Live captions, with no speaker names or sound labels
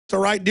the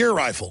right deer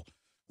rifle.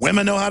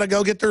 Women know how to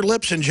go get their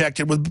lips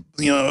injected with,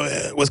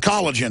 with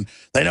collagen.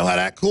 They know how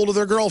to act cool to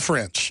their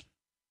girlfriends.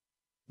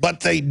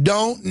 But they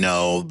don't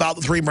know about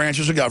the 3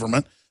 branches of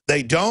government.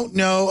 They don't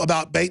know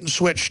about bait and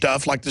switch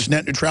stuff like this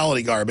net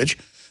neutrality garbage.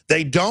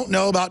 They don't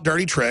know about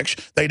dirty tricks.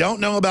 They don't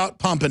know about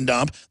pump and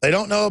dump. They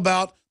don't know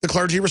about the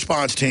clergy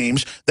response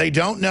teams. They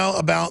don't know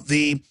about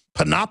the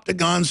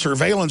panopticon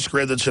surveillance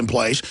grid that's in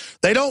place.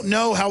 They don't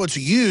know how it's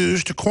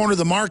used to corner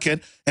the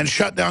market and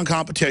shut down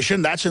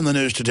competition. That's in the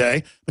news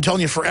today. I'm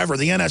telling you forever,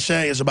 the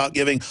NSA is about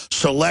giving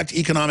select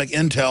economic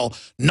intel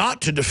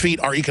not to defeat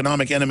our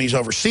economic enemies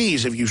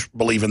overseas, if you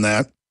believe in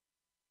that,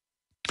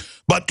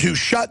 but to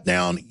shut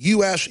down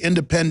U.S.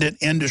 independent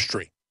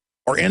industry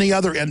or any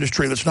other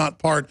industry that's not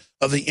part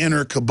of the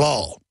inner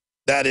cabal,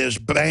 that is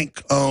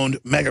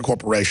bank-owned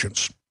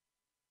megacorporations.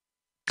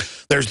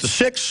 There's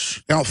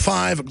the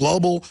 5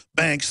 global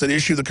banks that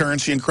issue the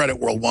currency and credit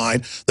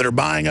worldwide that are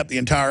buying up the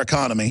entire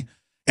economy,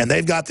 and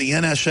they've got the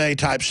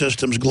NSA-type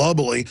systems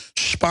globally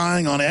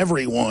spying on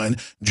everyone,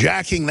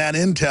 jacking that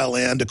intel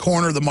in to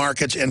corner the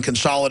markets and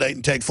consolidate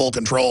and take full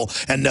control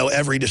and know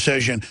every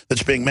decision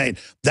that's being made.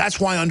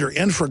 That's why under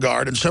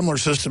InfraGard and similar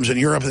systems in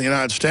Europe and the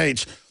United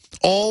States,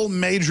 all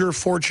major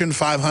Fortune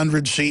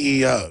 500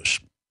 CEOs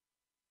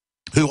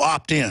who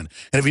opt in,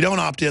 and if you don't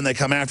opt in, they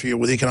come after you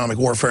with economic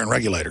warfare and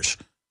regulators.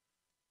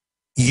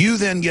 You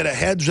then get a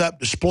heads-up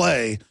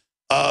display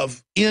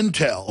of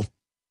intel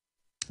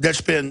that's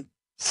been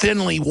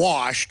thinly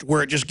washed,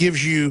 where it just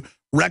gives you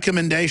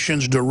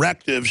recommendations,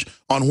 directives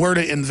on where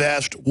to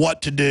invest,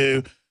 what to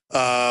do,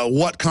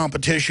 what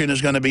competition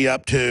is going to be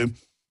up to.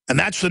 And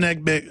that's the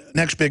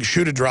next big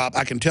shoe to drop.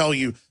 I can tell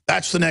you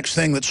that's the next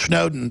thing that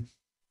Snowden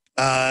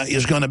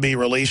is going to be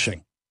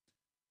releasing,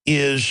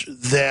 is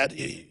that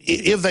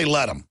if they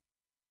let him,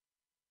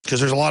 because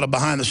there's a lot of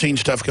behind-the-scenes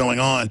stuff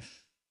going on.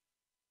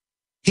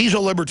 He's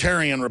a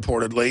libertarian,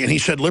 reportedly, and he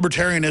said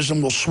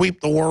libertarianism will sweep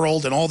the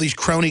world and all these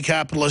crony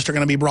capitalists are going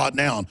to be brought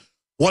down.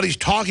 What he's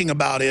talking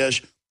about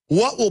is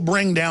what will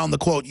bring down the,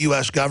 quote,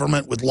 U.S.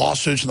 government with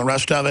lawsuits and the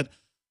rest of it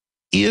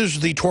is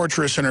the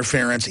torturous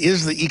interference,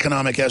 is the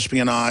economic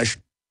espionage,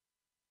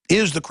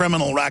 is the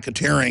criminal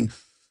racketeering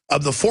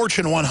of the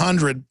Fortune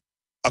 100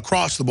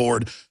 across the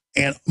board,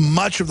 and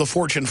much of the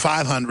Fortune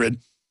 500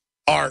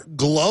 are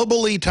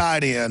globally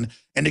tied in,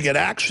 and to get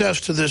access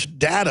to this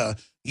data,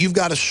 you've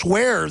got to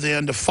swear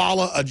then to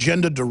follow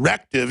agenda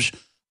directives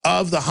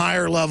of the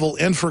higher level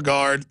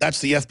InfraGard. That's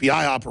the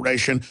FBI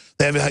operation.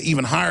 They have an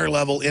even higher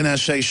level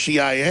NSA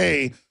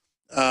CIA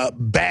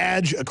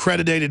badge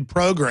accredited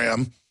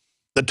program.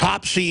 The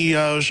top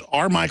CEOs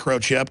are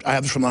microchipped. I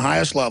have from the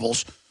highest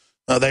levels.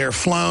 They are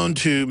flown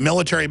to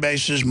military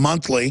bases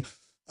monthly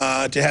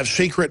to have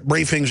secret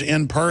briefings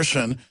in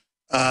person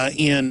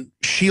in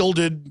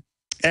shielded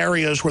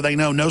areas where they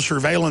know no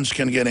surveillance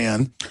can get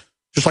in.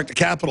 Just like the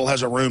Capitol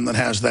has a room that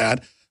has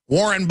that.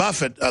 Warren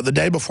Buffett, the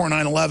day before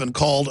 9/11,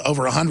 called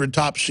over 100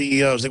 top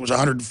CEOs. It was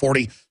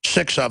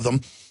 146 of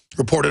them,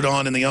 reported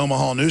on in the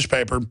Omaha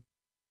newspaper,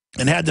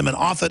 and had them in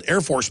Offutt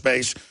Air Force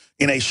Base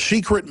in a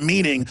secret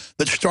meeting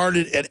that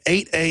started at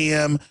 8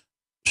 a.m.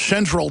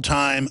 Central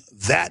Time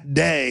that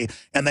day.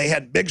 And they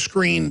had big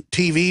screen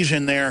TVs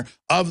in there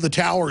of the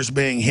towers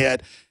being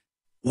hit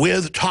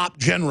with top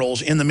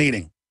generals in the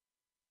meeting.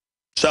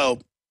 So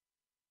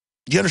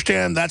you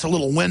understand that's a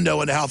little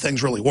window into how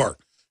things really work.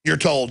 You're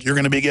told you're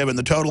going to be given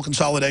the total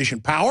consolidation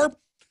power.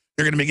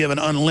 You're going to be given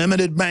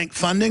unlimited bank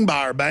funding by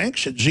our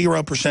banks at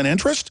 0%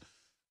 interest.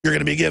 You're going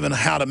to be given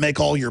how to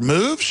make all your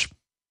moves.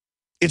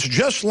 It's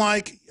just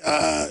like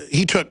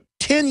he took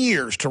 10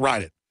 years to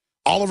write it.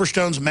 Oliver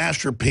Stone's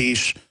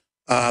masterpiece,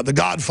 The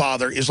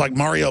Godfather, is like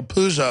Mario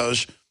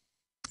Puzo's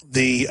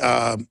The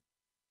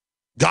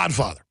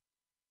Godfather.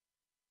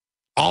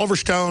 Oliver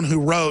Stone, who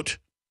wrote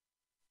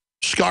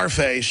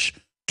Scarface,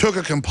 took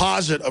a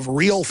composite of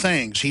real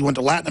things. He went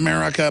to Latin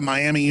America,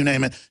 Miami, you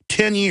name it,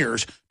 10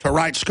 years to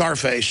write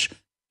Scarface.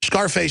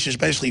 Scarface is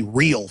basically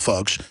real,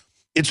 folks.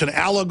 It's an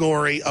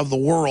allegory of the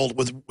world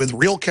with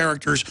real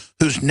characters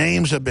whose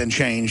names have been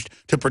changed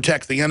to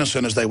protect the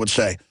innocent, as they would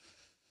say.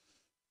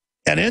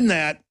 And in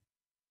that,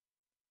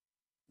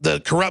 the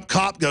corrupt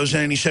cop goes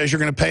in and he says, you're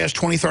going to pay us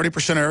 20,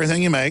 30% of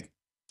everything you make.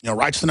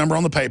 Writes the number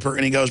on the paper,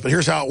 and he goes, but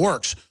here's how it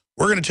works.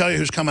 We're going to tell you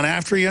who's coming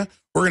after you.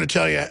 We're going to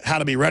tell you how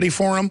to be ready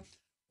for them.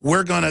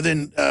 We're going to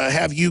then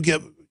have you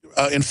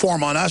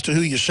inform on us to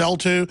who you sell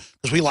to,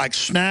 because we like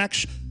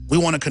snacks. We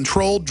want a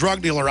controlled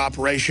drug dealer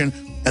operation.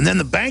 And then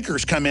the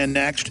bankers come in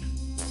next.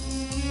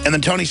 And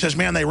then Tony says,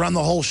 man, they run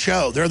the whole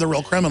show. They're the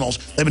real criminals.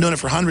 They've been doing it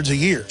for hundreds of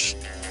years.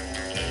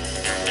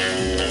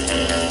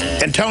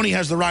 And Tony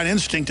has the right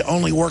instinct to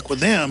only work with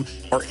them,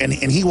 and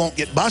he won't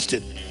get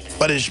busted.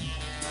 But his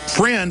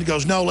friend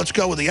goes, no, let's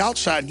go with the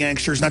outside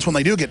gangsters, and that's when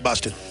they do get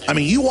busted. I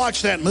mean, you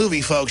watch that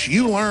movie, folks,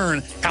 you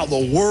learn how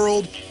the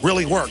world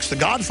really works. The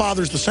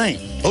Godfather's the same.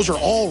 Those are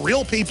all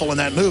real people in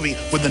that movie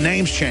with the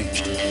names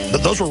changed.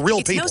 But those were real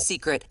people. It's no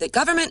secret that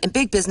government and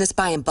big business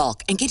buy in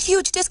bulk and get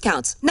huge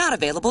discounts not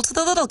available to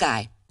the little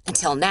guy.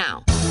 Until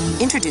now.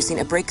 Introducing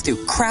a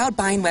breakthrough crowd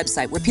buying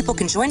website where people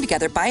can join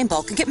together, buy in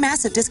bulk, and get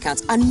massive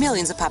discounts on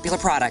millions of popular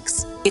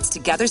products. It's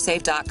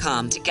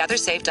TogetherSave.com.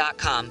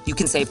 TogetherSave.com. You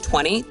can save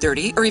 20,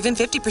 30, or even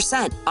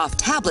 50% off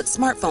tablets,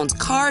 smartphones,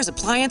 cars,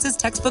 appliances,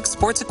 textbooks,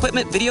 sports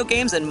equipment, video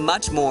games, and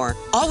much more.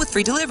 All with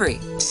free delivery.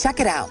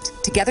 Check it out.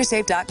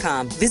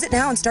 TogetherSave.com. Visit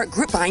now and start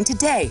group buying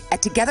today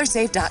at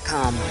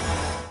TogetherSave.com.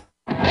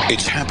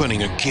 It's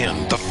happening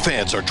again. The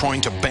feds are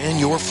trying to ban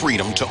your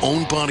freedom to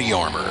own body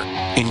armor.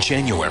 In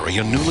January,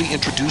 a newly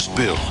introduced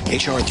bill,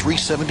 H.R.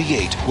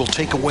 378, will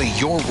take away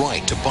your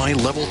right to buy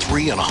Level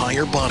 3 and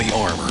higher body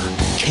armor.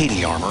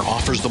 Katie Armor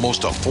offers the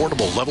most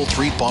affordable Level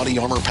 3 body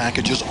armor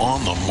packages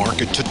on the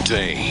market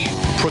today.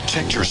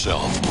 Protect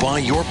yourself. Buy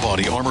your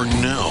body armor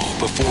now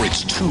before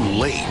it's too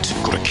late.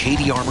 Go to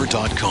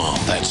katiearmor.com.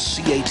 That's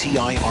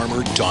CATI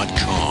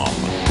armor.com.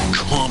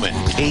 Come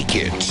and take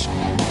it.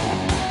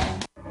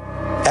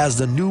 As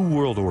the New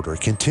World Order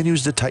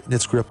continues to tighten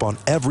its grip on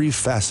every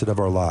facet of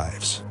our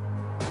lives,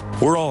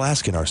 we're all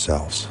asking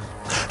ourselves,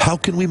 how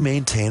can we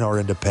maintain our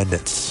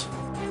independence?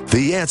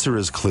 The answer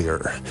is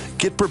clear.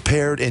 Get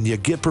prepared, and you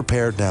get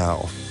prepared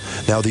now.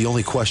 Now the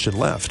only question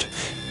left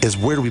is,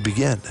 where do we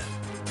begin?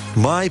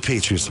 My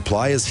Patriot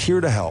Supply is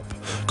here to help.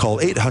 Call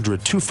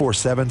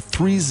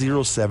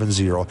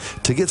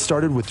 800-247-3070 to get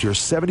started with your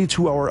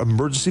 72-hour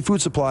emergency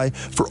food supply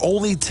for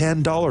only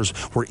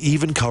 $10. We're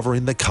even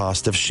covering the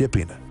cost of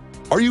shipping.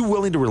 Are you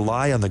willing to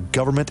rely on the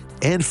government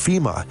and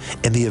FEMA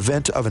in the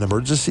event of an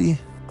emergency?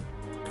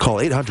 Call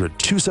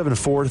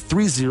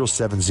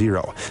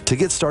 800-274-3070 to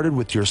get started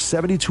with your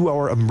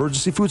 72-hour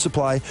emergency food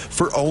supply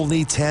for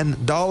only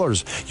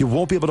 $10. You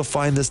won't be able to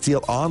find this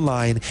deal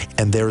online,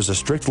 and there is a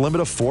strict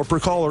limit of 4 per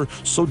caller,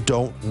 so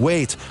don't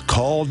wait.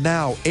 Call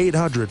now,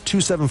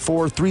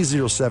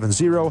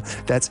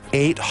 800-274-3070. That's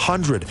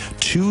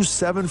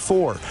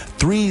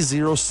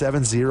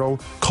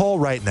 800-274-3070. Call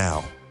right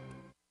now.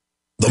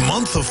 The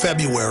month of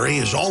February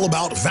is all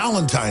about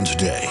Valentine's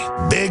Day.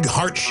 Big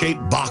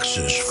heart-shaped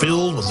boxes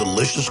filled with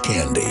delicious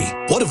candy.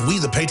 What if we,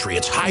 the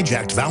Patriots,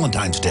 hijacked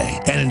Valentine's Day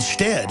and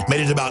instead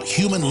made it about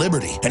human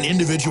liberty and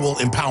individual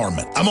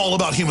empowerment? I'm all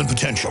about human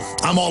potential.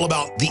 I'm all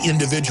about the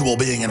individual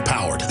being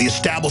empowered. The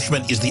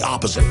establishment is the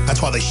opposite.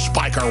 That's why they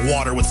spike our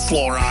water with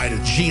fluoride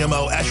and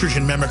GMO,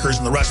 estrogen mimickers,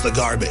 and the rest of the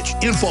garbage.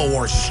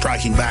 InfoWars is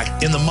striking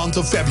back in the month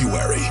of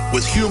February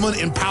with Human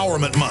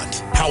Empowerment Month.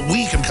 How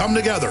we can come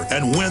together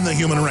and win the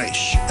human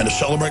race. And to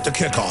celebrate the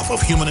kickoff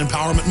of Human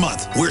Empowerment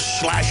Month, we're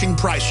slashing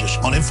prices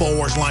on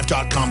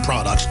InfoWarsLife.com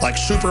products like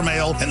Super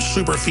Male and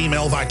Super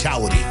Female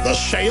Vitality. The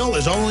sale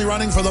is only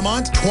running for the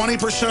month,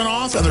 20%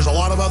 off, and there's a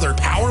lot of other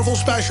powerful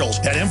specials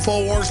at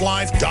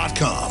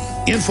InfoWarsLife.com.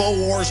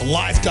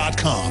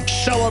 InfoWarsLife.com,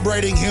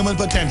 celebrating human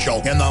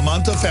potential in the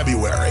month of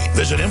February.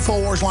 Visit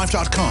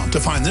InfoWarsLife.com to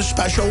find this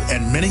special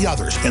and many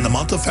others in the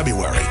month of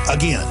February.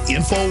 Again,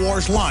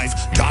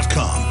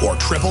 InfoWarsLife.com or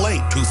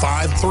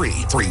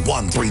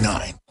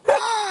 888-253-3139.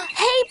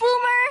 Hey,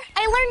 Boomer!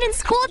 I learned in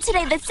school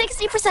today that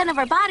 60% of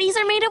our bodies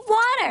are made of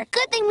water.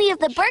 Good thing we have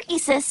the Berkey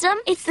system.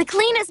 It's the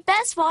cleanest,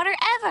 best water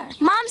ever.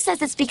 Mom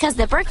says it's because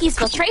the Berkey's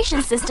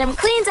filtration system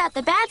cleans out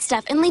the bad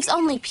stuff and leaves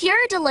only pure,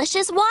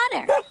 delicious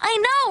water. I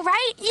know,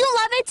 right? You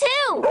love it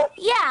too.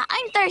 Yeah,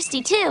 I'm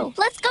thirsty too.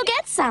 Let's go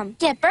get some.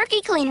 Get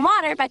Berkey Clean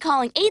Water by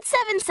calling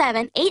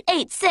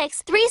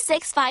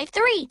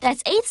 877-886-3653.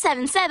 That's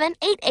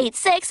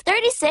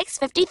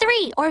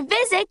 877-886-3653. Or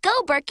visit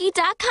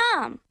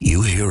GoBerkey.com.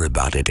 You hear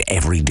about it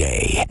every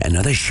day.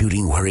 Another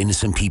shooting where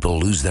innocent people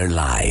lose their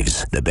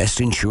lives. The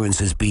best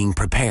insurance is being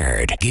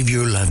prepared. Give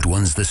your loved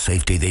ones the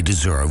safety they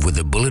deserve with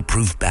a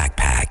bulletproof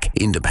backpack.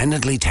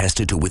 Independently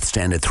tested to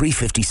withstand a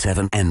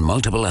 .357 and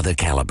multiple other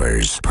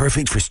calibers.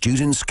 Perfect for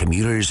students,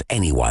 commuters,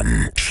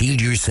 anyone.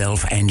 Shield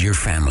yourself and your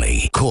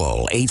family.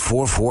 Call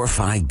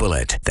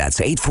 8445-BULLET. That's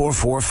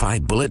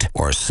 8445-BULLET,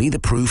 or see the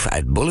proof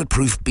at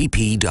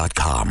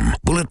bulletproofbp.com.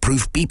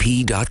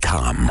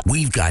 Bulletproofbp.com.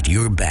 We've got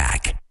your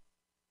back.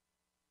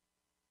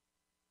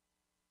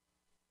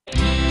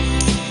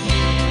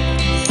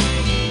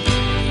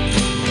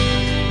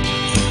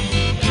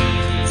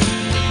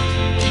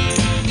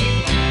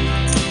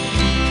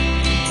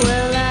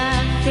 Well,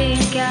 I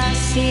think I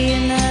see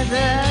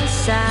another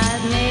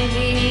side,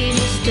 maybe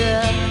just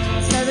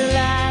another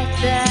light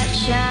that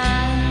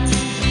shines.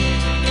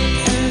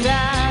 And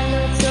I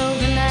look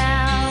over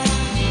now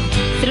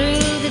through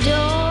the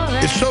door.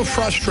 It's so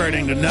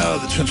frustrating to know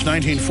that since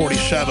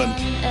 1947,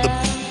 the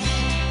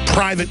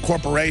private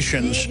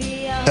corporations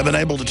have been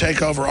able to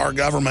take over our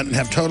government and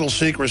have total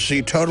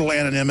secrecy, total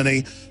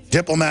anonymity,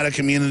 diplomatic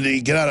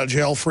immunity, get out of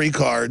jail free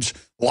cards,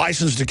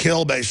 license to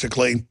kill,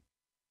 basically,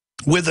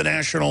 with the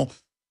National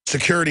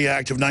Security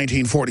Act of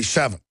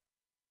 1947.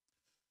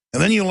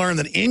 And then you learn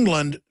that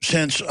England,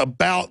 since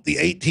about the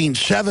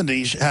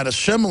 1870s, had a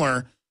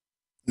similar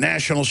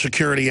National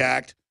Security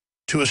Act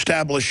to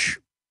establish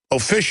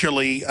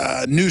officially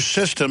new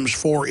systems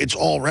for its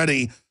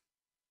already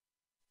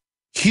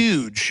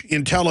huge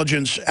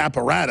intelligence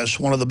apparatus,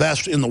 one of the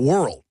best in the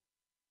world.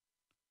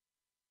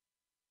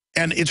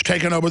 And it's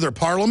taken over their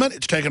parliament,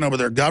 it's taken over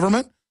their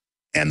government,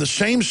 And the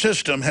same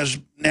system has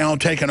now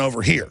taken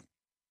over here.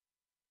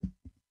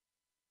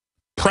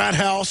 Pratt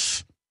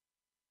House,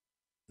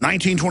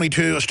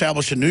 1922,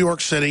 established in New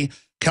York City,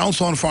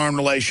 Council on Foreign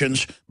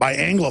Relations by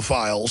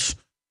Anglophiles.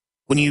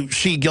 When you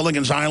see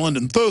Gilligan's Island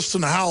and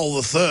Thurston Howell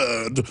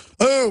III,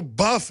 oh,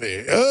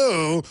 Buffy,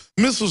 oh,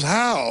 Mrs.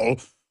 Howell.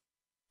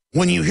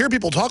 When you hear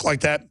people talk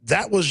like that,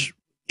 that was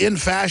in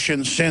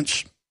fashion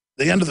since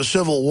the end of the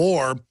Civil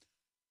War,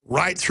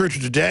 right through to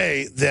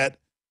today, that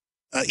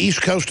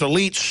East Coast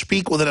elites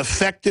speak with an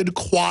affected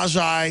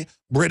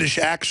quasi-British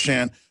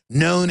accent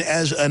known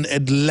as an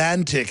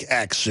Atlantic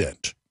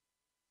accent.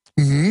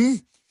 Mm-hmm.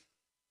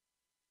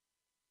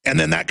 And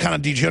then that kind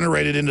of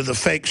degenerated into the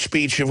fake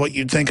speech of what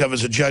you'd think of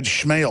as a Judge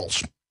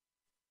Schmales.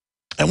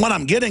 And what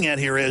I'm getting at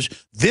here is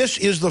this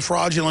is the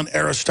fraudulent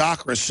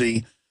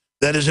aristocracy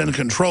that is in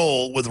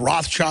control with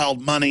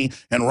Rothschild money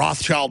and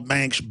Rothschild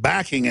banks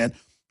backing it,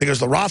 because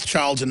the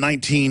Rothschilds in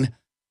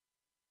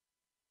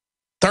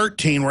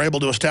 1913 were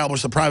able to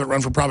establish the private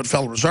run-for-profit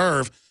Federal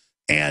Reserve,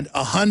 and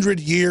 100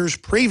 years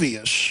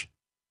previous,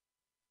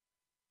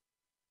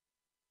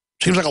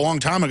 seems like a long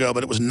time ago,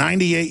 but it was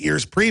 98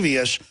 years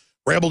previous,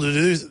 were able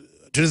to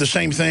do the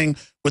same thing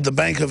with the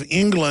Bank of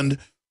England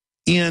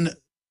in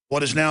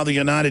what is now the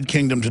United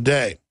Kingdom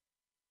today.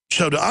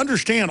 So to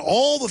understand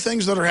all the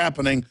things that are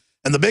happening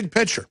and the big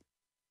picture,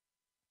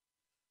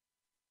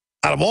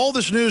 out of all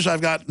this news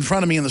I've got in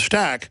front of me in the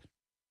stack,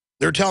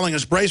 they're telling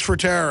us brace for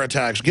terror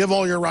attacks, give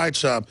all your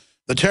rights up,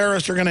 the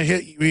terrorists are going to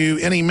hit you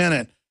any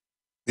minute.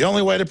 The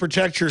only way to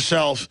protect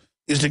yourself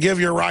is to give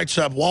your rights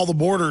up while the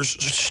borders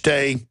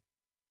stay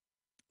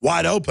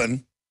wide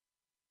open.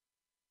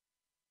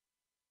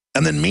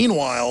 And then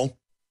meanwhile,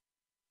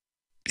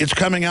 it's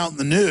coming out in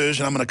the news,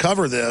 and I'm going to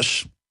cover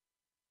this,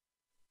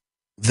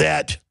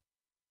 that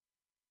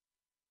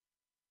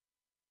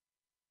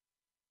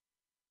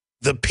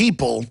the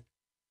people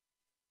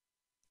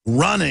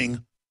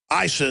running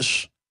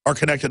ISIS are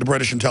connected to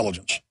British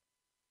intelligence.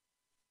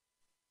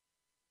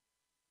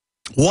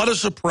 What a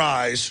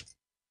surprise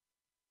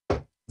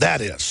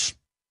that is.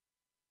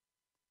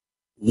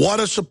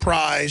 What a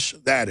surprise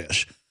that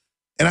is.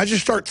 And I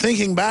just start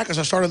thinking back as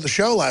I started the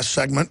show last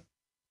segment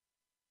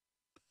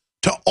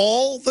to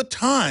all the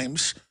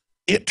times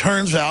it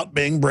turns out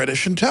being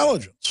British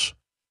intelligence.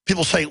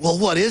 People say, well,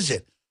 what is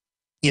it?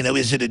 You know,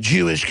 is it a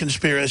Jewish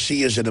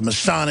conspiracy? Is it a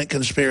Masonic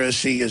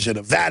conspiracy? Is it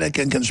a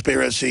Vatican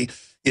conspiracy?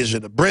 Is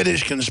it a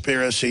British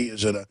conspiracy?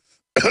 Is it a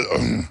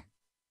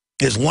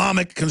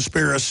Islamic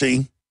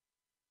conspiracy?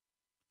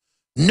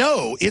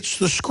 No, it's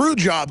the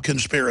screwjob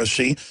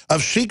conspiracy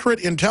of secret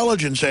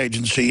intelligence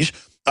agencies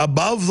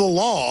above the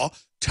law,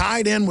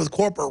 tied in with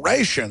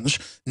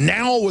corporations,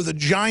 now with a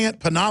giant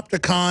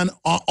panopticon,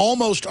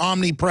 almost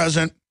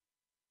omnipresent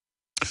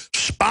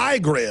spy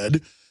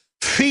grid,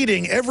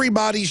 feeding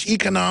everybody's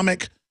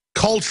economic,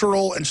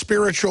 cultural, and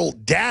spiritual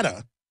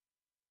data,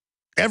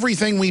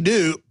 everything we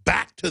do,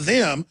 back to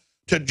them,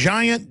 to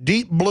giant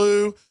deep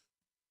blue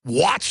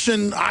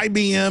Watson,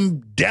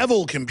 IBM,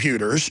 devil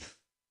computers,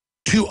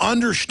 to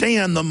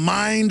understand the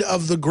mind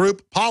of the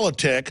group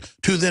politic,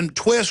 to then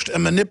twist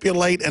and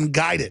manipulate and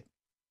guide it.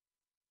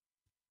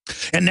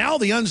 And now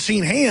the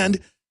unseen hand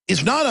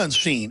is not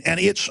unseen, and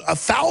it's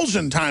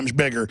 1,000 times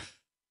bigger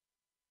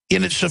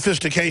in its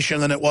sophistication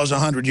than it was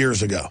 100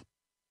 years ago.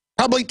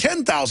 Probably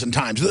 10,000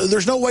 times.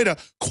 There's no way to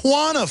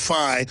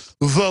quantify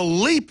the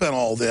leap in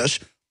all this,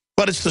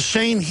 but it's the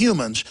same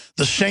humans,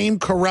 the same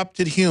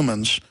corrupted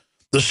humans,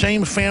 the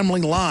same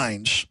family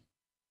lines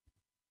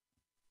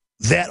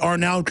that are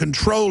now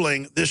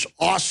controlling this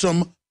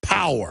awesome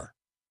power.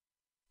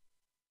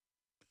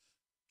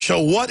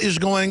 So what is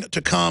going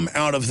to come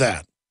out of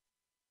that?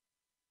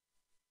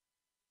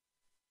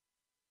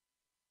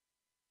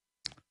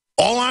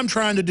 All I'm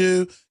trying to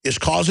do is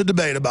cause a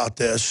debate about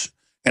this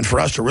and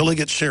for us to really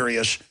get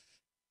serious.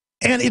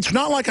 And it's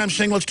not like I'm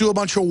saying let's do a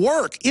bunch of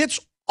work. It's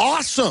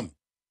awesome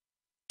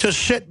to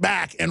sit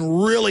back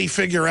and really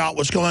figure out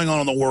what's going on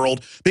in the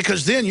world,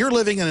 because then you're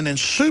living in a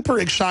super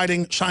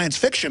exciting science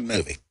fiction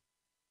movie.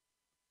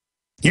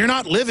 You're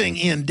not living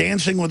in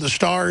Dancing with the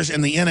Stars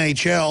and the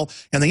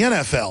NHL and the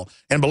NFL.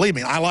 And believe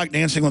me, I like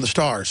Dancing with the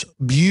Stars.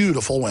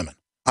 Beautiful women.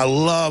 I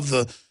love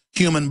the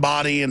human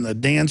body and the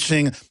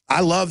dancing.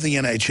 I love the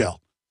NHL.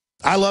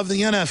 I love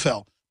the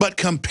NFL. But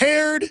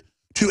compared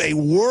to a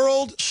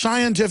world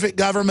scientific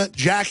government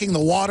jacking the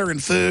water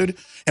and food,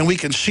 and we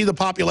can see the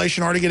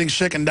population already getting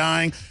sick and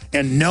dying,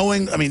 and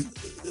knowing, I mean,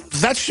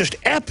 that's just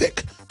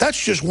epic.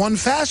 That's just one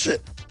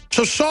facet.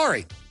 So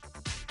sorry.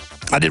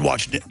 I did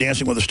watch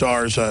Dancing with the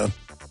Stars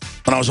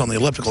when I was on the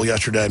elliptical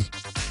yesterday.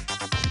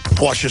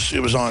 I watched this,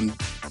 it was on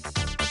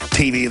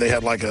TV. They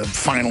had like a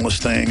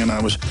finalist thing, and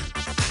I was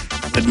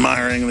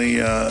admiring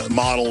the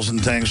models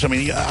and things. I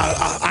mean,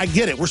 I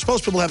get it. We're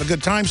supposed to be able to have a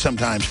good time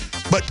sometimes,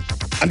 but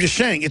I'm just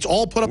saying it's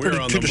all put up there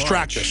to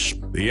distract us.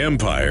 The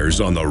Empire's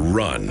on the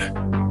run.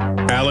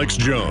 Alex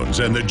Jones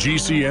and the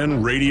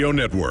GCN Radio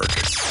Network.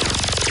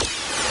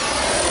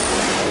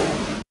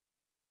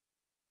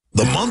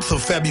 The month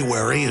of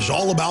February is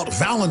all about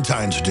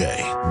Valentine's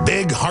Day.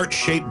 Big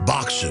heart-shaped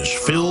boxes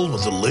filled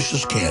with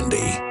delicious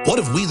candy. What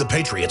if we, the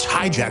Patriots,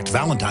 hijacked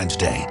Valentine's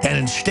Day and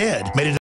instead made it